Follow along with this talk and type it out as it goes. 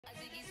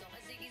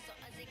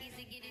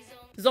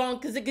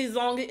Zong, ziggy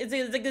zong,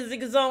 ziggy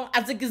ziggy zong,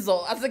 a ziggy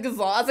zong, a ziggy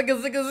zong, a ziggy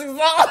ziggy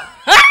zong.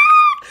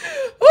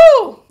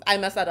 Woo! I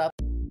messed that up.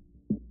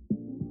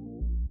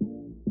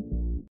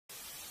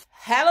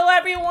 Hello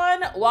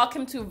everyone,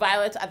 welcome to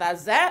Violet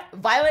Adazet.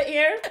 Violet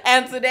here,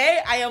 and today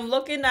I am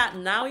looking at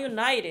Now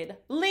United.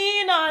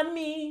 Lean on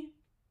me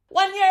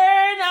when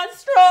you're not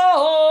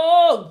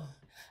strong.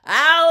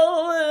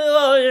 I'll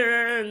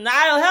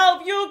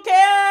help you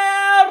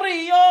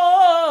carry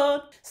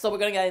on. So we're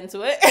gonna get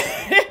into it.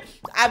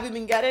 I've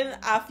been getting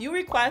a few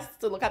requests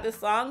to look at this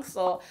song,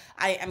 so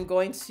I am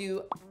going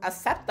to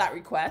accept that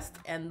request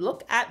and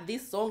look at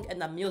this song in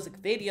the music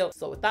video.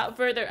 So without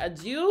further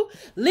ado,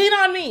 Lean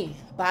on Me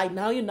by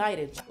Now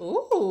United.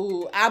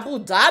 Ooh, Abu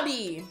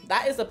Dhabi.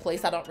 That is a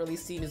place I don't really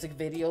see music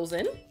videos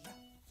in.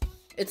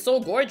 It's so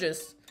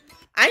gorgeous.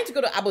 I need to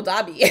go to Abu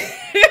Dhabi.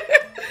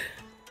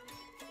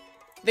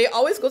 They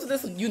always go to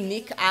this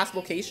unique ass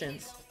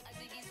locations.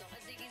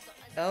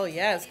 Oh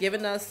yes,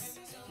 giving us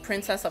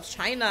Princess of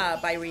China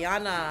by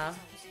Rihanna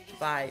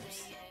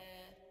vibes.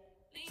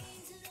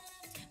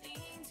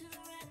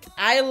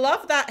 I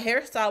love that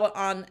hairstyle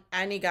on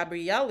Annie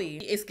Gabrielle.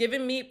 It's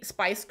giving me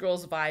Spice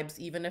Girls vibes,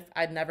 even if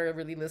I'd never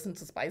really listened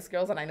to Spice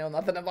Girls and I know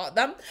nothing about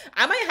them.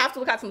 I might have to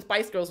look at some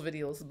Spice Girls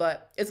videos,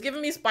 but it's giving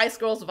me Spice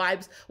Girls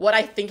vibes, what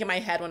I think in my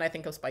head when I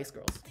think of Spice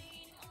Girls.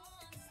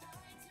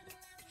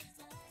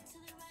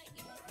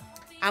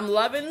 I'm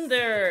loving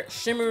their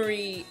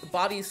shimmery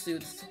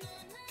bodysuits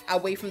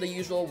away from the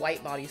usual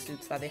white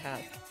bodysuits that they have.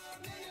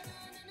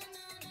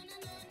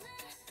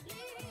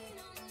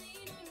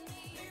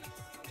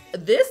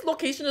 This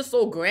location is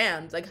so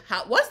grand. Like,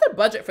 what's the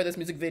budget for this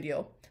music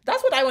video?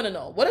 That's what I want to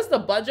know. What is the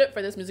budget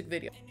for this music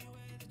video?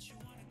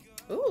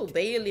 Ooh,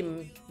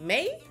 Bailey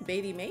May?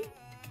 Bailey May?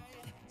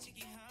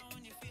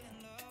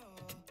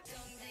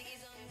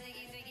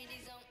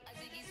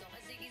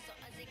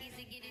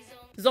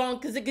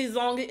 Zong, ziggy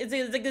zong,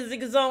 ziggy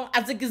ziggy zong,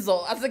 a ziggy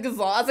zong, a ziggy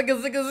zong, a ziggy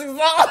ziggy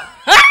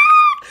zong.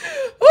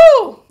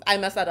 Woo! I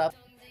messed that up.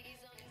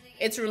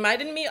 It's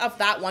reminding me of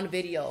that one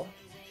video.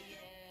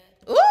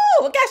 Ooh,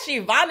 look at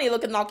Shivani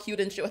looking all cute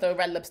and shit with her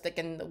red lipstick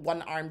and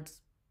one-armed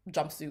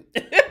jumpsuit.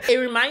 It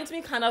reminds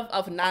me kind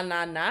of Na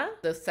Na Na.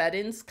 The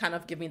settings kind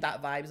of give me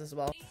that vibes as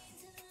well.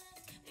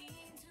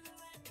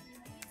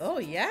 Oh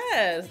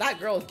yes, that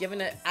girl is giving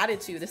it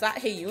attitude. Is that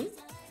Haeyoon?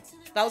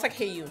 That was like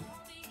Haeyoon.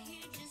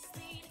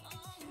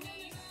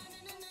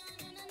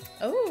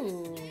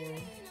 Oh.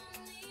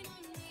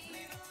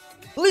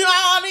 Lean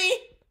on me!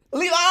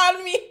 Lean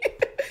on me!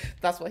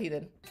 That's what he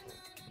did.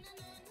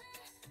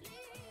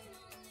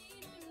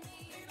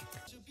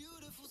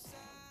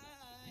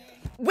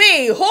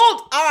 Wait,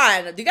 hold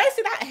on. Do you guys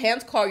see that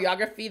hand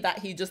choreography that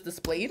he just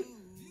displayed?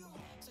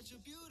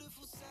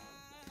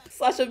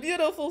 Such a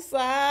beautiful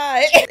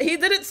sight. He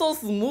did it so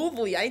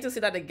smoothly. I need to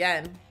see that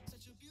again.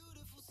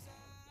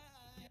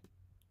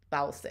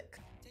 That was sick.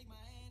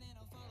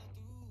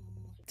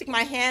 Take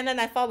my hand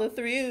and I follow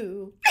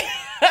through.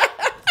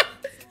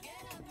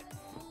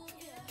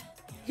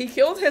 He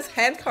killed his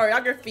hand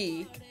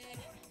choreography.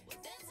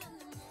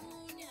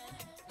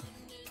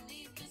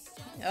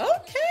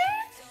 Okay.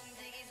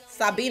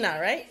 Sabina,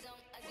 right?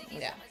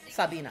 Yeah,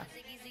 Sabina.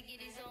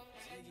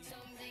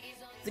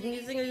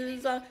 Ziggy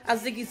ziggy zong, a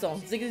ziggy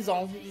zong, ziggy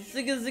zong,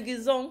 ziggy ziggy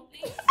zong.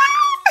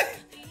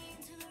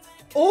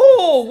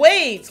 Oh,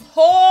 wait,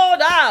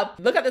 hold up.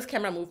 Look at this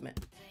camera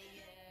movement.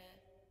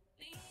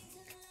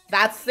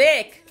 That's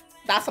sick.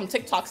 That's some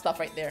TikTok stuff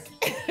right there.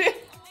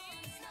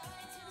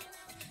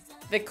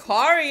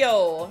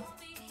 Vicario.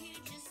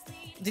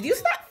 Did you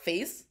see that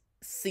face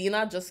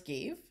Sina just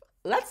gave?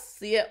 Let's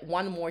see it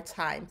one more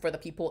time for the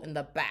people in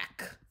the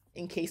back,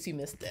 in case you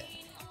missed it.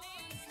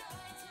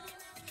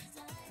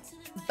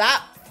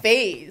 That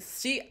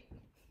face, she...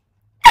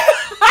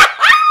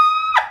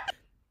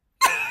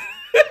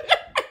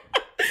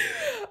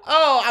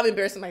 Oh, I'm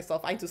embarrassing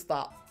myself. I need to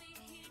stop.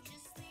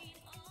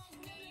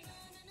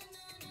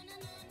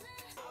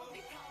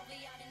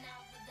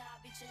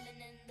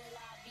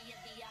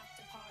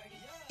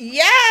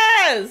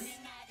 Yes!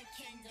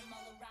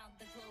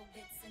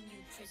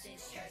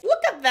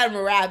 Look at them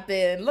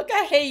rapping. Look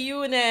at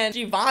Haeyoon and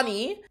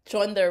Giovanni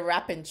showing their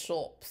rapping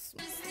chops.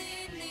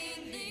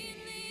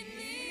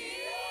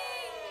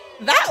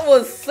 That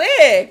was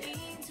sick.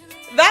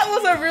 That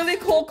was a really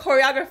cool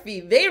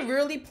choreography. They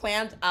really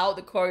planned out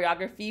the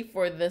choreography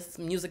for this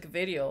music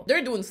video.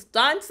 They're doing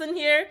stunts in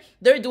here.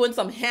 They're doing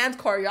some hand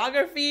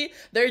choreography.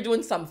 They're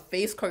doing some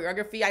face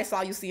choreography. I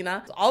saw you,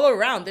 Sina. All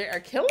around, they are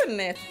killing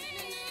it.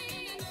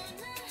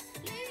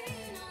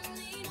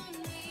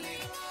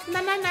 Na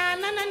na na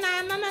na na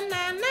na na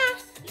na na.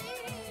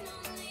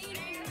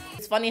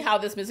 It's funny how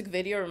this music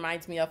video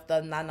reminds me of the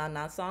Na Na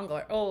Na song,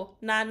 or oh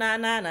na na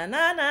na na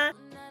na na.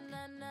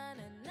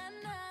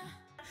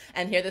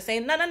 And here they're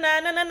saying na na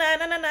na na na na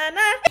na na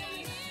na.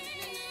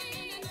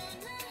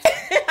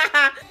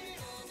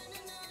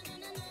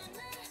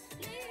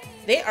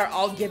 They are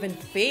all given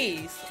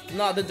face.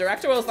 No, the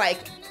director was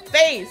like,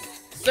 face,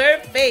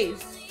 serve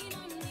face.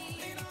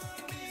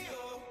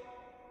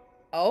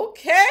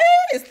 Okay.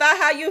 Is that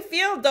how you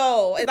feel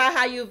though? Is that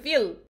how you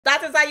feel?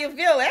 That is how you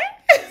feel, eh?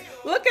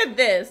 Look at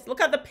this. Look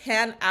at the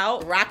pan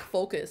out rack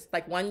focus.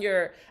 Like when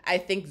you're, I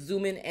think,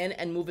 zooming in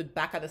and move it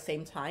back at the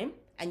same time.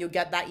 And you'll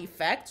get that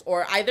effect,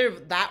 or either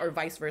that or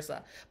vice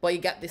versa. But you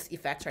get this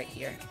effect right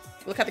here.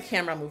 Look at the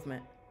camera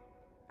movement.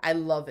 I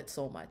love it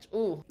so much.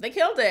 Ooh, they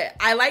killed it.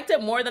 I liked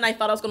it more than I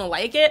thought I was gonna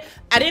like it.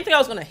 I didn't think I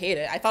was gonna hate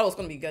it. I thought it was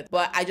gonna be good,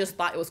 but I just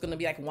thought it was gonna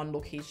be like one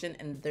location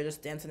and they're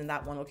just dancing in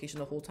that one location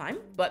the whole time.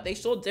 But they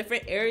showed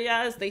different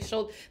areas. They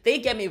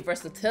gave me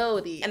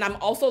versatility. And I'm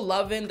also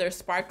loving their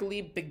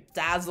sparkly,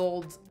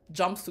 bedazzled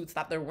jumpsuits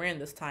that they're wearing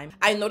this time.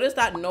 I noticed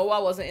that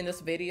Noah wasn't in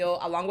this video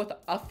along with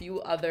a few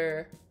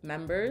other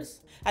members.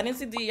 I didn't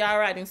see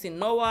Diara, I didn't see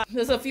Noah.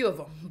 There's a few of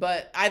them,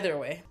 but either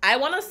way. I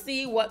wanna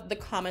see what the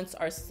comments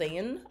are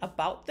saying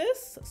about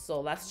this,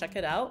 so let's check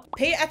it out.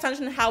 Pay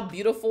attention how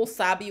beautiful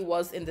Sabi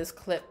was in this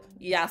clip.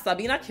 Yeah,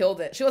 Sabina killed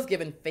it. She was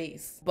giving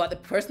face, but the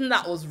person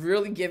that was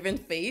really giving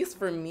face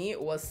for me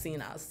was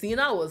Sina.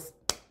 Sina was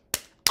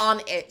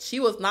on it. She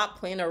was not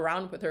playing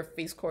around with her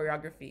face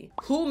choreography.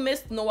 Who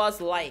missed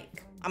Noah's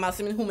like? I'm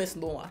assuming who missed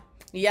Noah.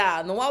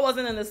 Yeah, Noah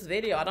wasn't in this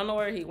video. I don't know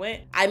where he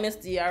went. I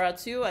missed Diara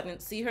too. I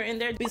didn't see her in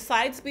there.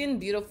 Besides being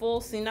beautiful,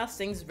 Sina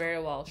sings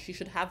very well. She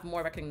should have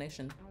more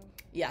recognition.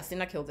 Yeah,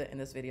 Sina killed it in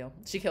this video.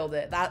 She killed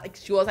it.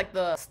 She was like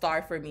the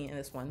star for me in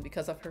this one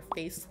because of her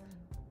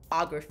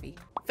faceography,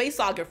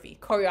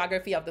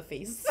 choreography of the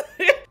face.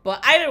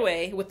 But either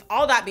way, with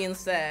all that being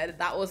said,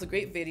 that was a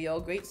great video,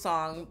 great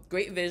song,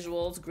 great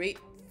visuals, great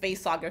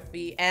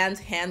faceography and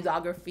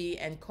handography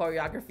and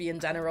choreography in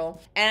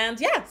general. And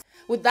yeah,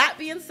 with that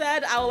being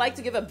said, I would like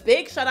to give a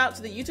big shout out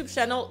to the YouTube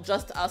channel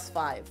Just Us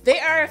 5. They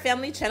are a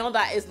family channel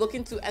that is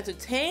looking to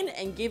entertain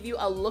and give you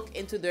a look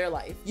into their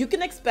life. You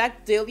can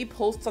expect daily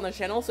posts on the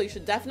channel, so you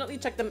should definitely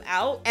check them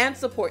out and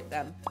support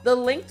them. The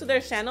link to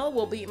their channel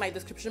will be in my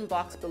description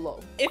box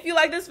below. If you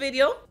like this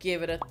video,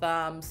 give it a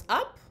thumbs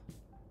up.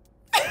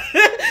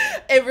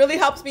 It really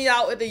helps me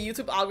out with the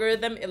YouTube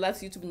algorithm. It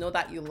lets YouTube know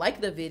that you like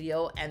the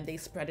video and they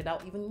spread it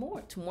out even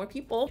more to more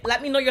people.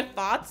 Let me know your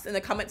thoughts in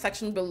the comment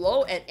section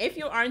below, and if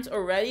you aren't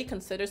already,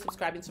 consider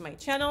subscribing to my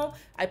channel.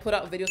 I put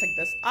out videos like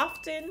this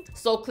often,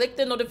 so click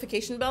the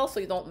notification bell so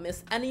you don't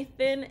miss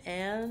anything,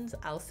 and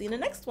I'll see you in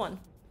the next one.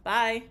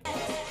 Bye.